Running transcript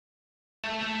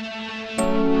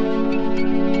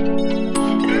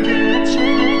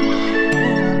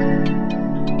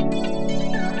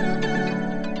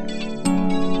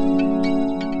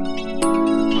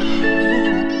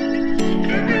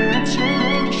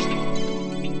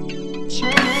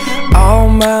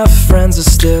my friends are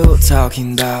still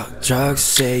talking about drugs,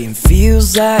 saying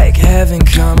feels like heaven,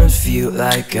 come and feel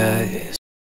like us.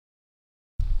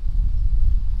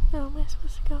 Oh, am I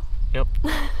supposed to go? Yep.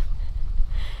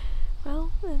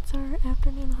 Well, it's our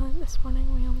afternoon hunt. This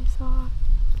morning we only saw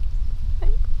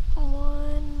like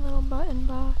one little button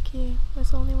buck. He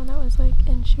was the only one that was like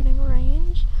in shooting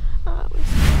range. We saw a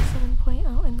 7-point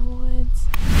out in the woods,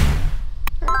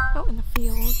 or out in the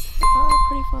field,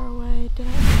 pretty far away.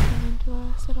 Didn't run into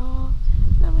us at all.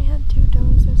 And then we had 2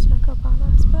 does that snuck up on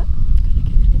us, but couldn't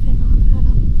get anything off at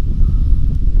them.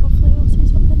 Hopefully we'll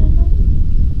see something tonight.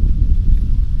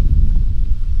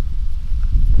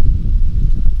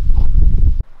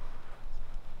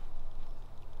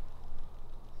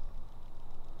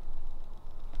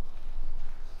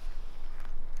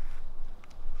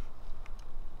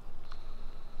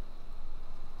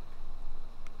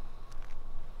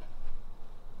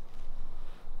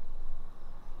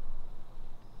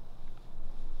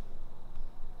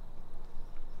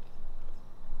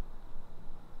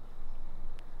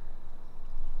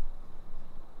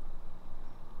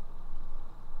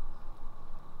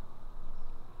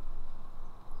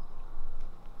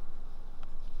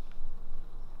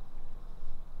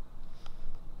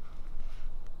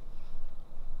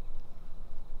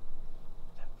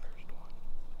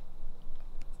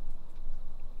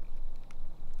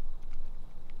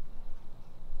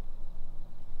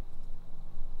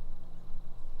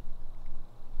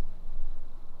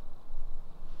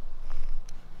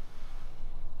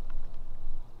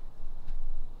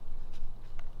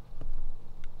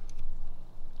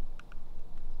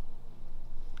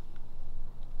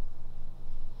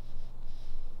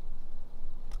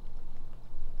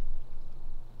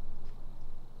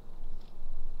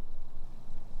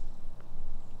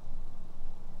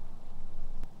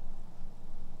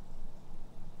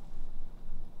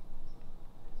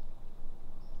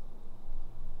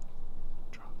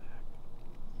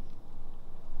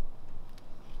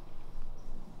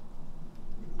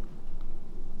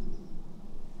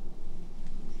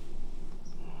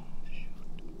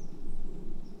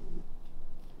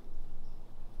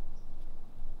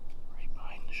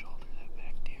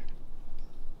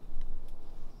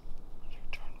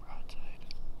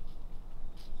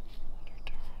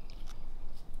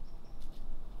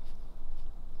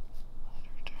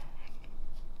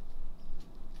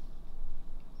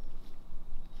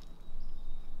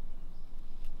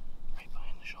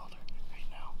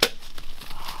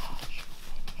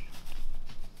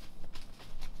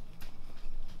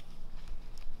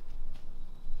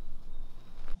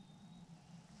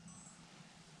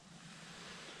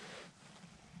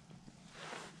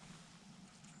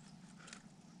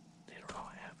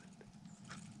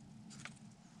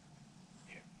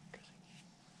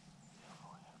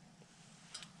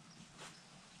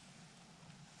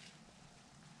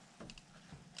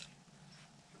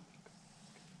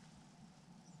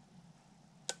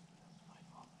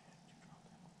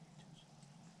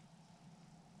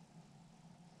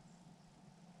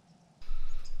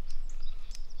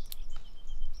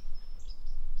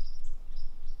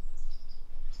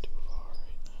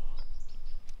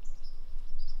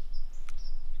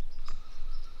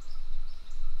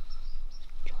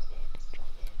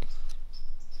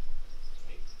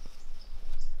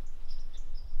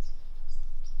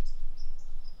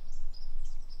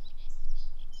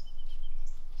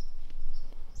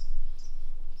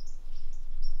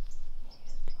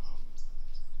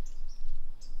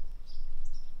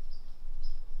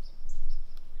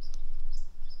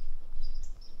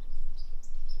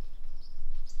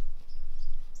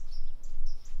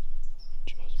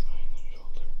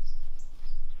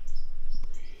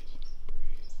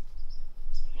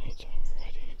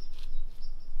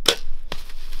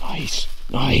 Nice,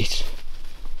 nice.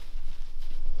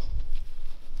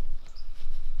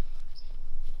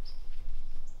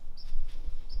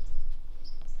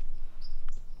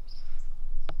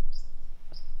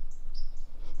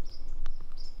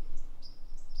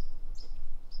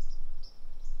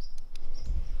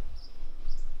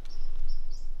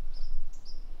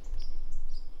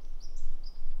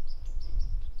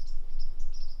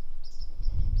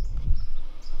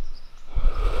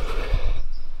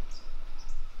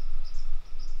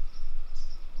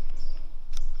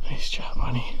 Nice job,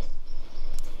 honey.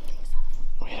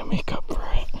 Way to make up for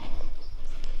it.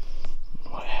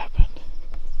 What happened?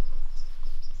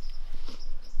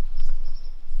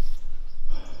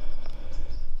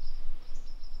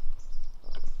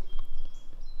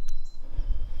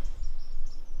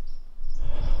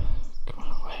 Come on,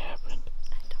 what happened?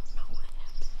 I don't know what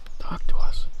happened. Talk to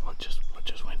us. What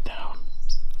just went down?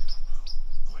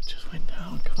 What just went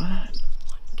down? Come on.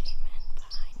 One came in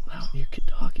behind.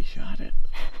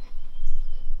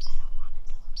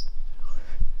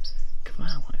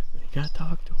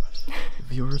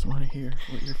 viewers want to hear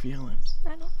what you're feeling. I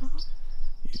don't know.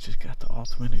 You just got the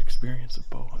ultimate experience of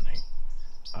bow hunting.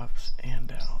 Ups and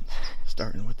downs.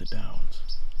 Starting with the downs.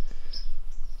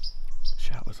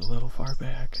 Shot was a little far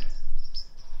back.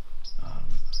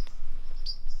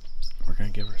 We're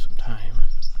gonna give her some time.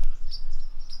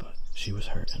 But she was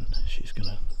hurting. She's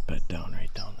gonna bed down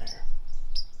right down there.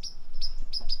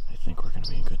 I think we're gonna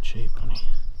be in good shape, honey.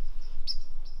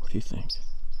 What do you think?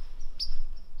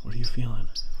 What are you feeling?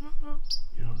 I don't know.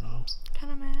 You don't know?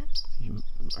 Kind of mad.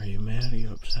 Are you mad? Are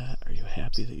you upset? Are you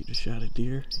happy that you just shot a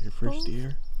deer? Your first Both.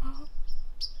 deer?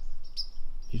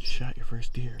 You just shot your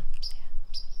first deer.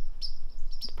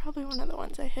 It's probably one of the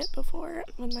ones I hit before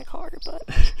with my car, but...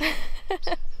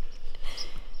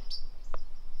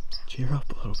 Cheer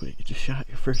up a little bit. You just shot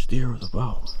your first deer with a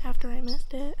bow. After I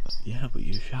missed it. Yeah, but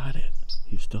you shot it.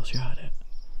 You still shot it.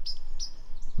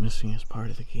 Missing is part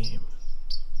of the game.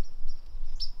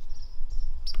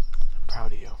 I'm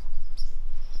proud of you.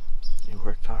 You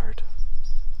worked hard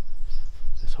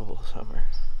this whole summer.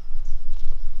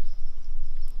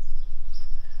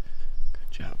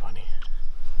 Good job, honey.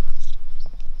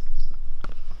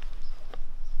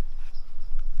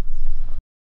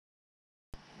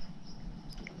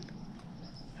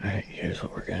 Alright, here's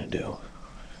what we're gonna do.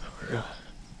 We're gonna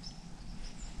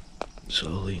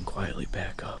slowly and quietly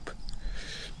back up.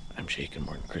 I'm shaking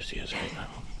more than Chrissy is right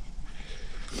now.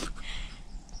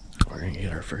 We're gonna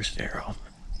get our first arrow.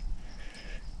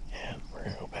 And we're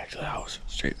gonna go back to the house,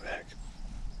 straight back.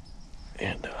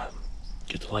 And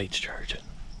get the lights charging.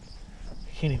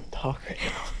 I can't even talk right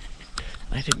now.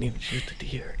 I didn't even shoot the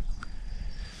deer.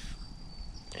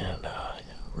 And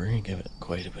we're gonna give it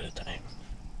quite a bit of time.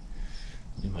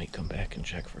 We might come back and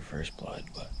check for first blood,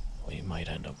 but we might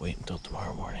end up waiting until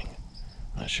tomorrow morning.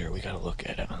 Not sure. We gotta look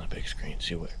at it on the big screen,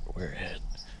 see where it hit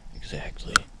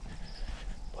exactly.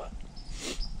 But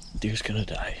deer's gonna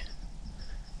die.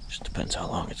 Just depends how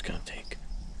long it's gonna take.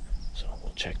 So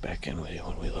we'll check back in with you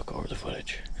when we look over the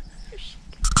footage.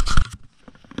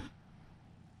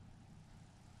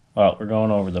 Well, we're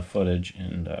going over the footage,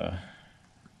 and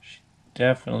she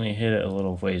definitely hit it a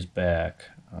little ways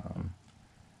back.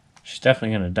 She's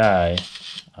definitely gonna die.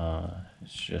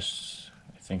 It's just,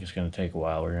 I think it's gonna take a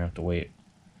while. We're gonna have to wait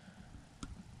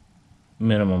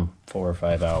minimum 4 or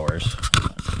 5 hours.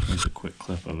 Here's a quick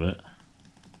clip of it.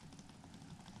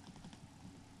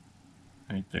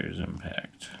 Right there's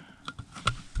impact.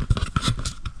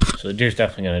 So the deer's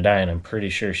definitely gonna die, and I'm pretty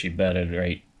sure she bedded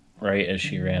right as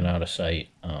she ran out of sight.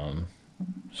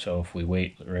 So if we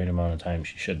wait the right amount of time,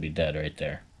 she should be dead right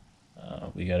there.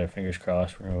 We got our fingers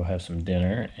crossed. We're gonna go have some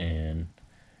dinner and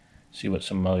see what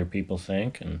some other people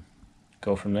think and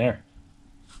go from there.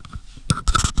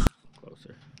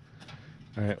 Closer.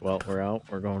 Alright, well, we're out.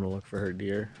 We're going to look for her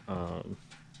deer.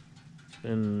 It's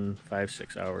been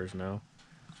 5-6 hours now.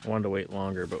 I wanted to wait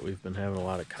longer, but we've been having a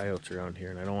lot of coyotes around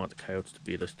here, and I don't want the coyotes to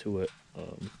beat us to it.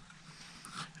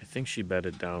 I think she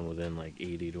bedded down within like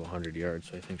 80 to 100 yards,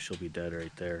 so I think she'll be dead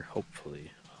right there,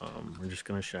 hopefully. We're just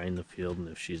going to shine the field, and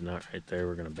if she's not right there,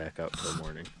 we're going to back out till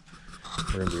morning.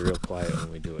 We're going to be real quiet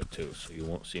when we do it too, so you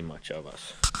won't see much of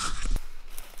us.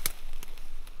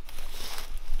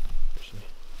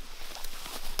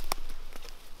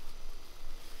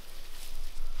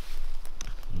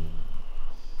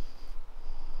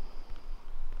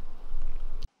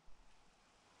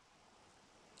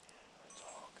 That's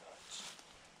all guts.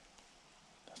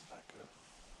 That's not good.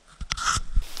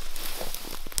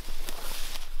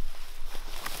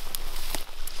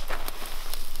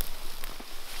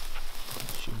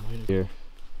 She might have here.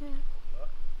 Yeah.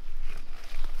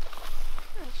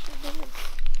 I sure did.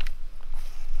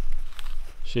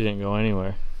 She didn't go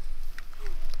anywhere.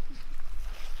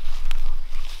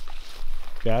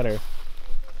 Got her.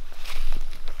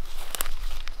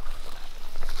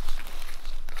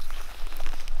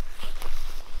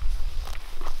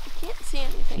 I can't see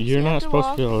anything. so You're you have not supposed to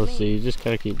walk be able with to me. see. You just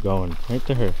gotta keep going. Right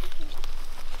to her.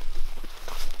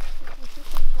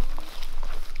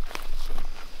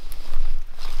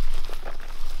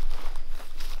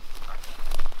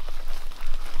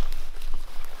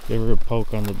 Give her a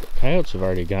poke on the coyotes have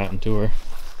already gotten to her.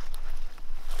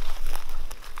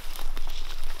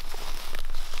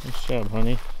 Nice job,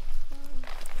 honey.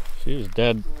 She was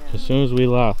dead as soon as we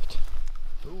left.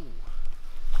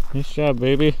 Nice job,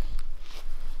 baby.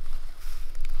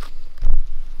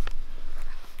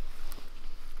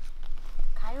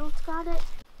 Coyotes got it.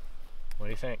 What do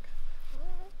you think?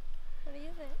 What do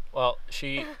you think? Well,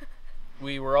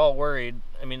 we were all worried.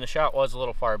 I mean, the shot was a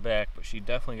little far back, but she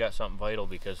definitely got something vital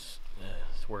because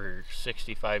we're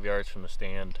 65 yards from the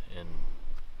stand, and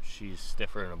she's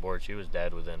stiffer than a board. She was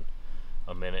dead within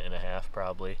a minute and a half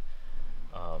probably.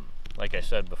 Like I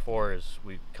said before, is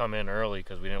we come in early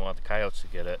because we didn't want the coyotes to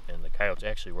get it, and the coyotes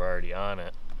actually were already on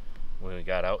it when we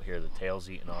got out here. The tail's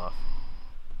eaten off.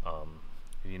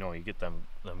 You know, you get them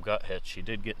gut hits. She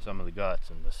did get some of the guts,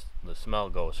 and the smell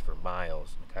goes for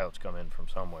miles. The coyotes come in from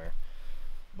somewhere,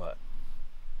 but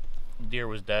deer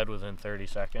was dead within 30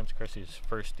 seconds. Chrissy's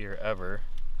first deer ever.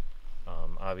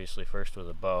 Obviously first with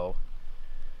a bow,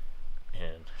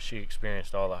 and she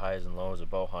experienced all the highs and lows of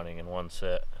bow hunting in one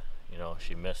sit. You know,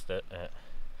 she missed it at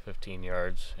 15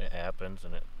 yards. It happens,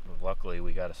 and luckily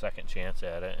we got a second chance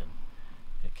at it, and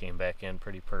it came back in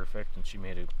pretty perfect, and she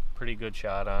made a pretty good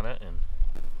shot on it and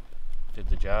did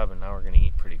the job, and now we're going to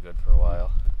eat pretty good for a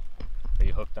while. Are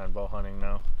you hooked on bow hunting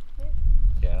now?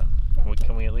 Yeah?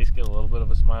 Can we at least get a little bit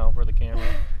of a smile for the camera?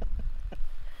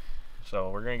 So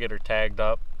we're going to get her tagged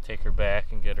up, take her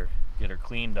back, and get her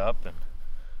cleaned up, and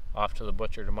off to the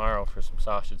butcher tomorrow for some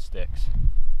sausage sticks.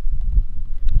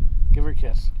 Give her a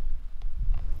kiss.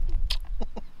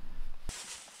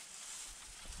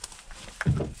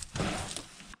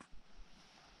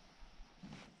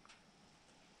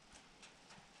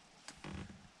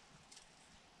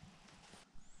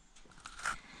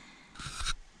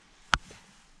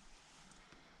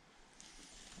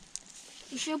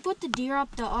 You should put the deer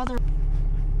up the other.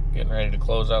 Getting ready to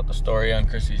close out the story on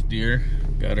Chrissy's deer.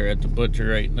 Got her at the butcher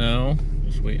right now.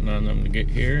 Just waiting on them to get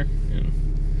here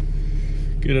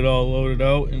and get it all loaded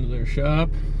out into their shop.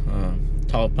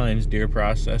 Tall Pines Deer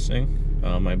Processing.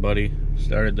 My buddy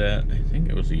started that, I think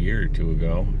it was a year or two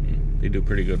ago. They do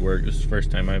pretty good work. This is the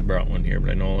first time I brought one here, but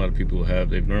I know a lot of people who have.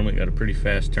 They've normally got a pretty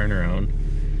fast turnaround.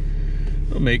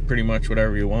 They'll make pretty much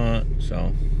whatever you want,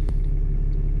 so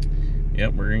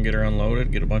yep, we're gonna get her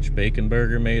unloaded, get a bunch of bacon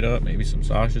burger made up, maybe some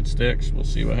sausage sticks. We'll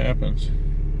see what happens.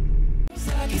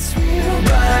 It's real,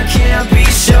 but I can't be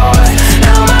sure.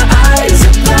 Now my eyes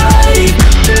are bloody.